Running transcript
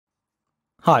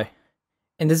Hi,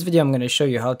 in this video I'm going to show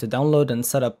you how to download and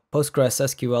set up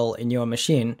PostgreSQL in your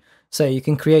machine so you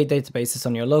can create databases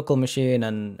on your local machine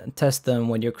and test them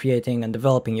when you're creating and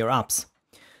developing your apps.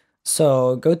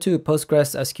 So go to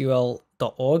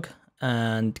postgresql.org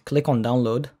and click on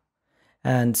download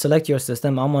and select your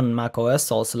system. I'm on macOS,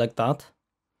 so I'll select that.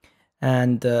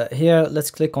 And here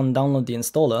let's click on download the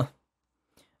installer.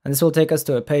 And this will take us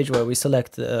to a page where we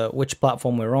select which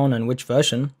platform we're on and which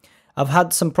version. I've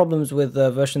had some problems with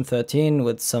version 13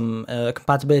 with some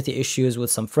compatibility issues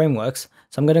with some frameworks,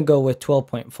 so I'm going to go with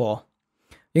 12.4.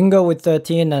 You can go with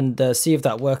 13 and see if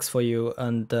that works for you,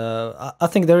 and I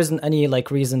think there isn't any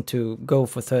reason to go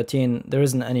for 13. There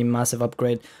isn't any massive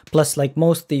upgrade, plus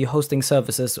most the hosting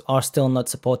services are still not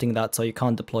supporting that, so you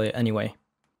can't deploy it anyway.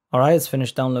 Alright, it's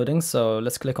finished downloading, so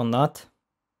let's click on that.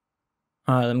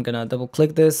 Alright, I'm gonna double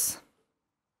click this,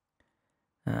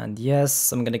 and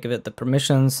yes, I'm gonna give it the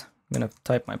permissions. I'm gonna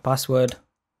type my password.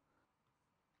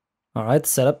 Alright,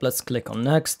 setup, let's click on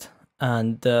next,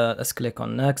 and let's click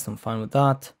on next. I'm fine with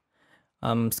that.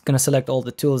 I'm gonna select all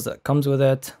the tools that comes with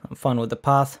it. I'm fine with the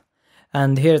path,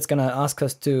 and here it's gonna ask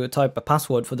us to type a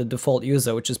password for the default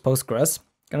user, which is Postgres.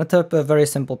 I'm gonna type a very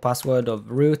simple password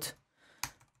of root,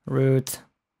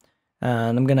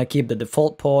 and I'm gonna keep the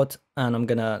default port, and I'm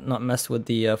gonna not mess with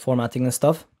the formatting and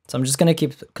stuff. So I'm just gonna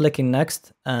keep clicking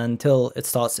next until it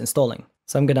starts installing.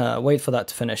 So I'm gonna wait for that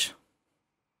to finish.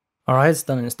 Alright, it's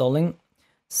done installing.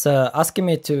 It's asking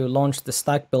me to launch the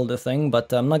stack builder thing,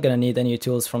 but I'm not gonna need any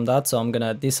tools from that, so I'm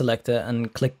gonna deselect it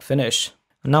and click finish.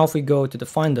 And now if we go to the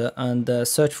Finder and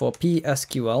search for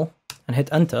PSQL and hit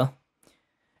enter,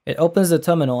 it opens the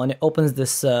terminal and it opens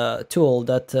this tool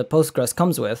that Postgres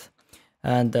comes with.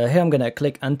 And here I'm gonna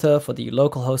click enter for the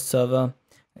localhost server.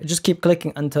 Just keep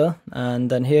clicking enter, and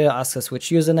then here asks us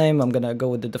which username. I'm gonna go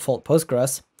with the default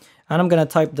Postgres, and I'm gonna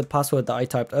type the password that I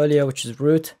typed earlier, which is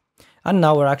root. And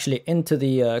now we're actually into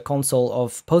the console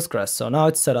of Postgres. So now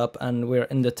it's set up and we're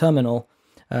in the terminal,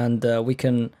 and we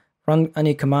can run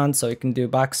any command. So you can do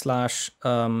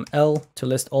 \L to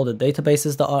list all the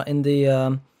databases that are in the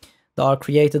that are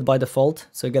created by default.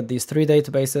 So you get these 3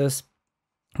 databases.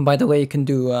 By the way, you can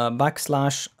do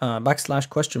backslash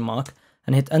question mark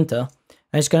and hit enter.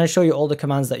 And it's going to show you all the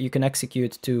commands that you can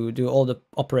execute to do all the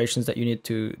operations that you need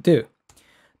to do.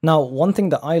 Now, one thing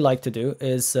that I like to do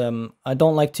is I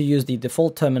don't like to use the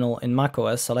default terminal in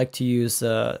macOS. I like to use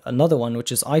another one,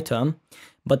 which is iTerm.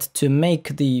 But to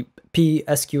make the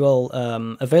PSQL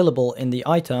available in the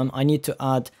iTerm, I need to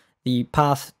add the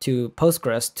path to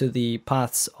Postgres to the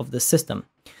paths of the system.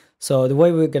 So the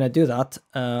way we're going to do that,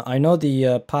 I know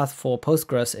the path for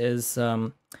Postgres is,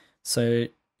 so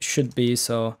it should be,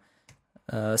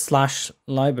 slash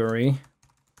library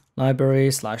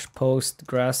slash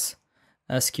Postgres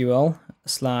SQL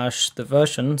slash the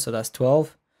version, so that's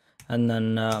 12, and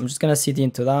then I'm just gonna cd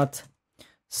into that.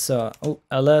 So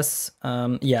ls,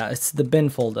 yeah, it's the bin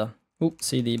folder.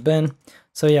 Cd bin.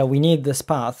 So yeah, we need this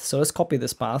path. So let's copy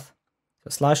this path.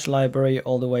 So slash library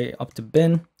all the way up to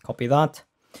bin. Copy that,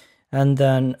 and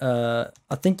then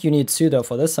I think you need sudo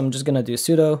for this. I'm just gonna do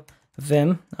sudo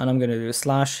vim, and I'm gonna do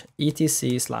slash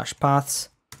etc slash paths,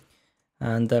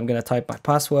 and I'm gonna type my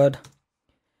password.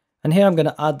 And here I'm going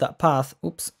to add that path.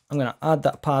 I'm going to add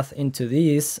that path into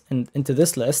into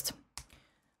this list,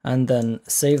 and then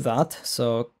save that.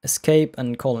 So escape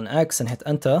and :x and hit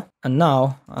enter. And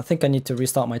now I think I need to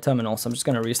restart my terminal. So I'm just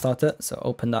going to restart it. So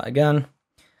open that again,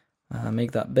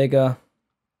 make that bigger.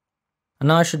 And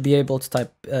now I should be able to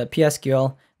type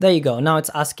PSQL. There you go. Now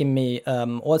it's asking me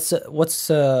what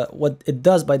it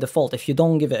does by default. If you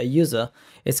don't give it a user,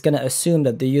 it's going to assume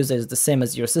that the user is the same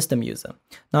as your system user.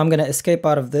 Now I'm going to escape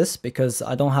out of this because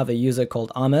I don't have a user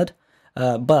called Ahmed,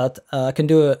 but I can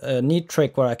do a neat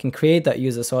trick where I can create that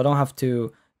user, so I don't have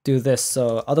to do this.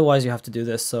 So otherwise you have to do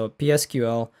this. So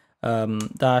PSQL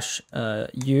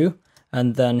 -u,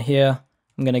 and then here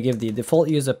I'm going to give the default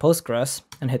user Postgres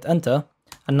and hit enter.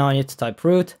 And now I need to type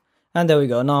root, and there we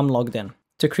go. Now I'm logged in.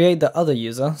 To create the other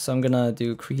user, so I'm gonna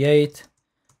do create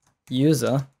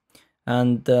user,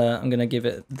 and I'm gonna give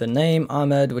it the name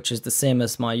Ahmed, which is the same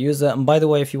as my user. And by the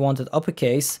way, if you wanted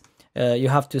uppercase, you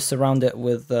have to surround it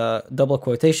with double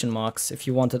quotation marks if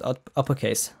you wanted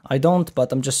uppercase. I don't,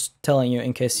 but I'm just telling you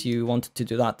in case you wanted to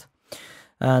do that.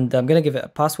 And I'm gonna give it a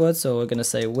password, so we're gonna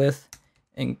say with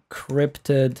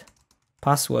encrypted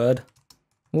password,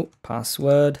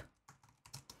 password.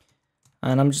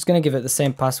 And I'm just going to give it the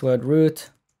same password, root,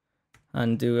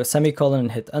 and do a semicolon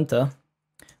and hit enter.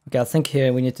 Okay, I think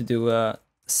here we need to do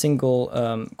single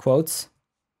quotes.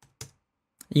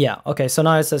 Yeah, okay, so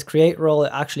now it says create role.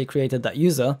 It actually created that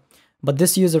user, but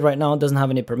this user right now doesn't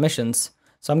have any permissions.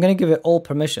 So I'm going to give it all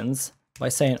permissions by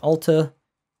saying alter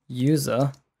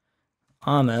user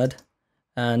Ahmed,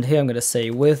 and here I'm going to say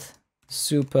with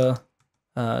super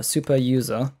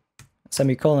user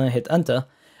semicolon, hit enter,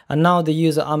 and now the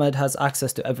user Ahmed has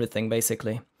access to everything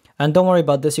basically. And don't worry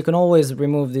about this, you can always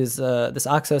remove this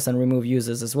access and remove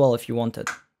users as well if you wanted.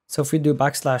 So if we do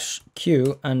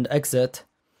 \q and exit,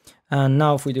 and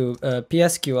now if we do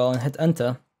PSQL and hit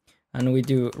enter, and we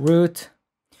do root,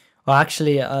 well,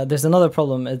 actually, there's another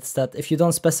problem. It's that if you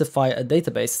don't specify a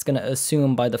database, it's going to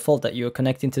assume by default that you're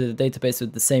connecting to the database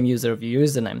with the same user of your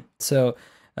username. So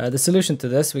the solution to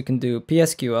this, we can do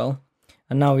PSQL,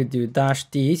 and now we do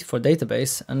 -d for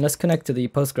database, and let's connect to the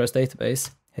Postgres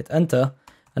database, hit enter,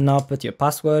 and now put your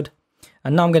password.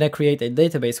 And now I'm going to create a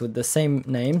database with the same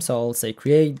name. So I'll say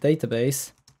create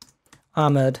database,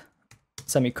 Ahmed,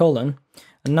 semicolon.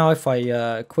 And now if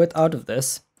I quit out of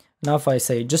this, now if I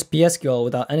say just PSQL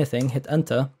without anything, hit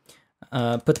enter,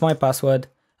 put my password,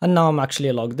 and now I'm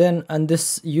actually logged in, and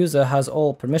this user has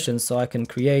all permissions, so I can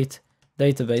create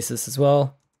databases as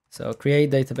well. So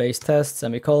create database test,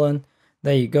 semicolon,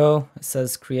 there you go, it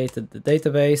says created the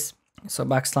database. So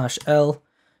 \L,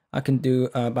 I can do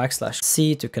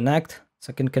 \C to connect, so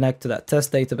I can connect to that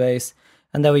test database,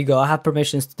 and there we go, I have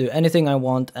permissions to do anything I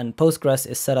want, and Postgres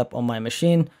is set up on my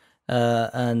machine,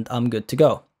 and I'm good to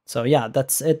go. So yeah,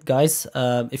 that's it guys.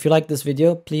 If you like this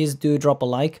video, please do drop a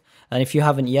like, and if you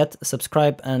haven't yet,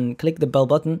 subscribe and click the bell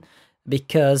button,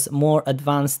 because more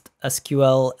advanced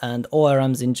SQL and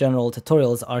ORMs in general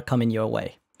tutorials are coming your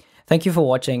way. Thank you for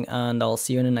watching, and I'll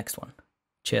see you in the next one.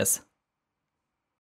 Cheers.